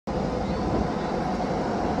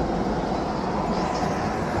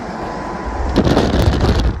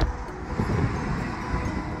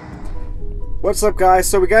What's up, guys?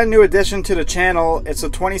 So we got a new addition to the channel. It's a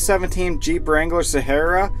 2017 Jeep Wrangler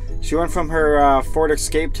Sahara. She went from her Ford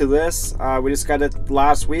Escape to this. We just got it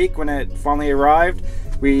last week when it finally arrived.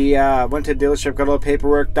 We went to the dealership, got all the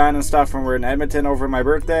paperwork done and stuff, and we're in Edmonton over my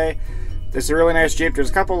birthday. It's a really nice Jeep.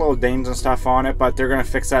 There's a couple little dings and stuff on it, but they're going to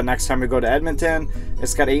fix that next time we go to Edmonton.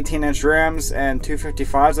 It's got 18-inch rims and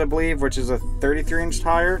 255s, I believe, which is a 33-inch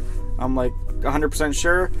tire. I'm like 100%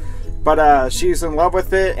 sure. But she's in love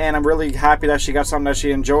with it, and I'm really happy that she got something that she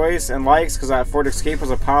enjoys and likes, because that Ford Escape was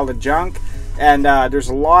a pile of junk. And there's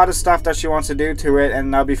a lot of stuff that she wants to do to it,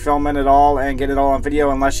 and I'll be filming it all and get it all on video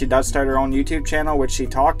unless she does start her own YouTube channel, which she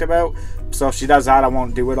talked about. So if she does that, I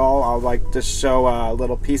won't do it all. I'll like just show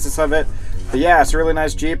little pieces of it. But yeah, it's a really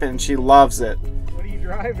nice Jeep, and she loves it. What are you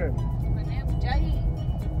driving?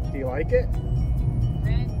 Do you like it?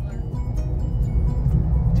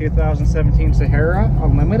 2017 Sahara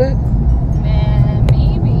Unlimited?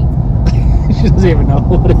 Maybe. She doesn't even know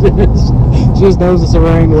what it is. She just knows it's a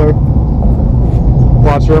Wrangler.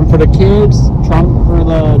 Watch room for the kids, trunk for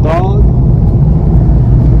the dog.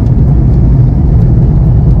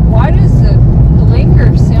 Why does the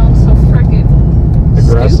blinker sound so friggin'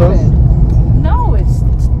 aggressive? Stupid? No,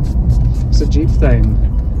 it's a Jeep thing.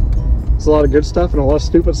 It's a lot of good stuff and a lot of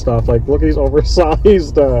stupid stuff. Like, look at these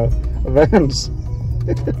oversized events.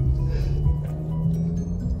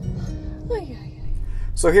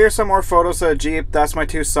 So here's some more photos of the Jeep. That's my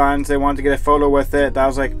two sons. They wanted to get a photo with it. That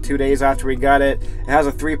was like 2 days after we got it. It has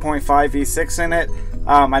a 3.5 V6 in it.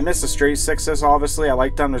 I missed the straight sixes, obviously. I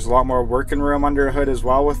like them. There's a lot more working room under the hood as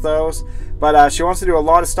well with those. But she wants to do a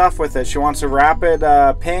lot of stuff with it. She wants to wrap it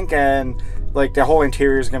pink, and like the whole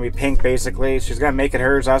interior is going to be pink basically. She's going to make it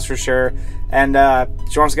hers, that's for sure. And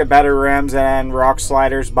she wants to get better rims and rock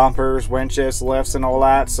sliders, bumpers, winches, lifts, and all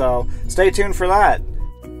that. So stay tuned for that.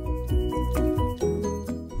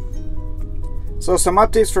 So some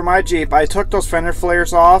updates for my Jeep. I took those fender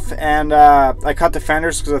flares off, and I cut the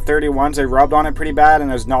fenders because the 31s, they rubbed on it pretty bad, and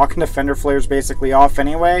I was knocking the fender flares basically off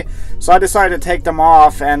anyway. So I decided to take them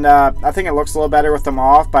off, and I think it looks a little better with them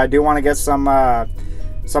off, but I do want to get some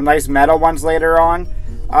nice metal ones later on.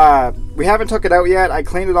 We haven't took it out yet. I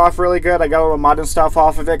cleaned it off really good. I got a little mud and stuff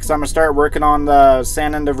off of it because I'm going to start working on the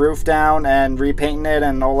sanding the roof down and repainting it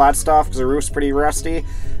and all that stuff because the roof's pretty rusty.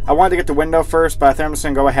 I wanted to get the window first, but I think I'm just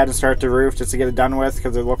going to go ahead and start the roof just to get it done with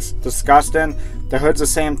because it looks disgusting. The hood's the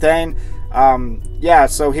same thing. Yeah,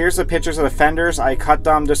 so here's the pictures of the fenders. I cut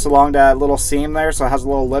them just along that little seam there, so it has a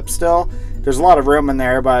little lip still. There's a lot of room in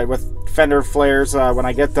there, but with fender flares, when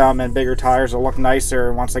I get them and bigger tires, it'll look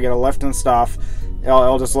nicer. Once I get a lift and stuff,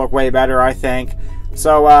 it'll just look way better, I think.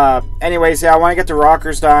 So anyways, yeah, I want to get the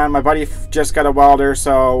rockers done. My buddy just got a welder,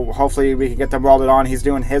 so hopefully we can get them welded on. He's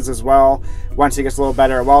doing his as well. Once he gets a little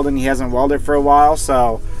better at welding, he hasn't welded for a while,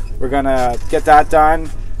 so we're gonna get that done.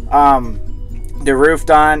 The roof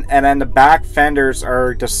done, and then the back fenders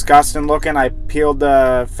are disgusting looking. I peeled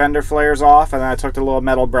the fender flares off, and then I took the little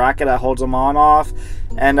metal bracket that holds them on off,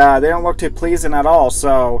 and they don't look too pleasing at all.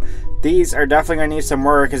 So these are definitely going to need some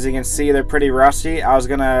work. As you can see, they're pretty rusty. I was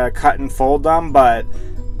going to cut and fold them, but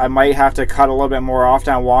I might have to cut a little bit more off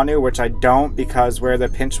than I want to, which I don't, because where the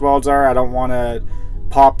pinch welds are, I don't want to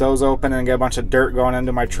pop those open and get a bunch of dirt going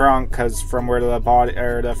into my trunk, because from where the body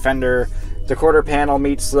or the fender, the quarter panel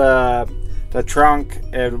meets the trunk,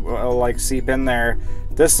 it will like seep in there.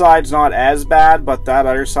 This side's not as bad, but that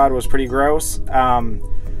other side was pretty gross.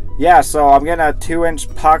 Yeah, so I'm getting a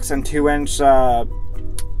 2-inch pucks and 2-inch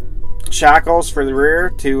shackles for the rear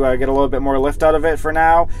to get a little bit more lift out of it for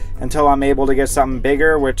now, until I'm able to get something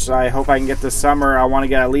bigger, which I hope I can get this summer. I want to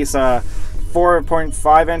get at least a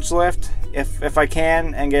 4.5-inch lift if I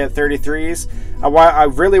can, and get 33s. I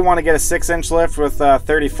really want to get a 6-inch lift with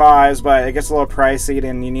 35s, but it gets a little pricey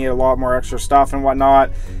and you need a lot more extra stuff and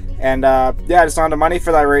whatnot. And yeah, I just don't have the money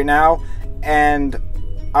for that right now. And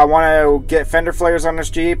I want to get fender flares on this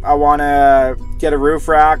Jeep. I want to get a roof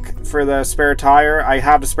rack for the spare tire. I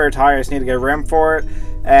have the spare tire, I just need to get a rim for it.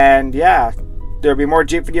 And yeah, there'll be more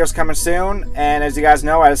Jeep videos coming soon. And as you guys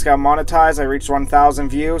know, I just got monetized. I reached 1,000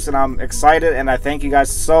 views, and I'm excited, and I thank you guys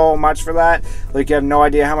so much for that. Like, you have no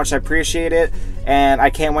idea how much I appreciate it, and I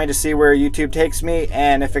can't wait to see where YouTube takes me.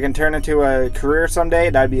 And if it can turn into a career someday,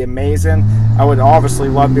 that'd be amazing. I would obviously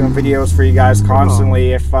love doing videos for you guys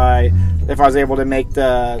constantly if I was able to make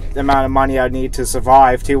the amount of money I'd need to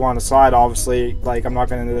survive too on the side. Obviously, like, I'm not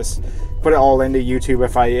going to just put it all into YouTube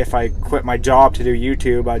if I quit my job to do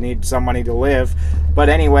YouTube. I need some money to live. But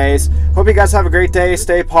anyways, hope you guys have a great day.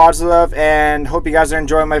 Stay positive, and hope you guys are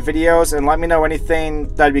enjoying my videos. And let me know anything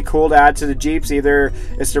that'd be cool to add to the Jeeps. Either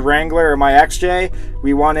it's the Wrangler or my XJ.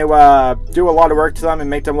 We want to do a lot of work to them and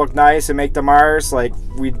make them look nice and make them ours. Like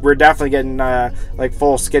we're definitely getting like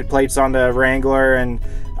full skid plates on the Wrangler, and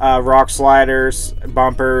rock sliders,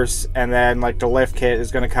 bumpers, and then like the lift kit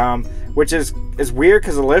is going to come, which is weird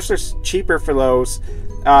because the lifts are cheaper for those.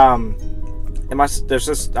 There's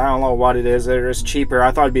just, I don't know what it is. They're just cheaper.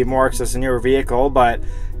 I thought it'd be more because it's a newer vehicle. But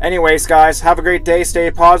anyways, guys, have a great day. Stay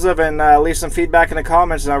positive, and leave some feedback in the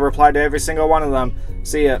comments, and I'll reply to every single one of them.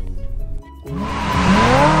 See ya.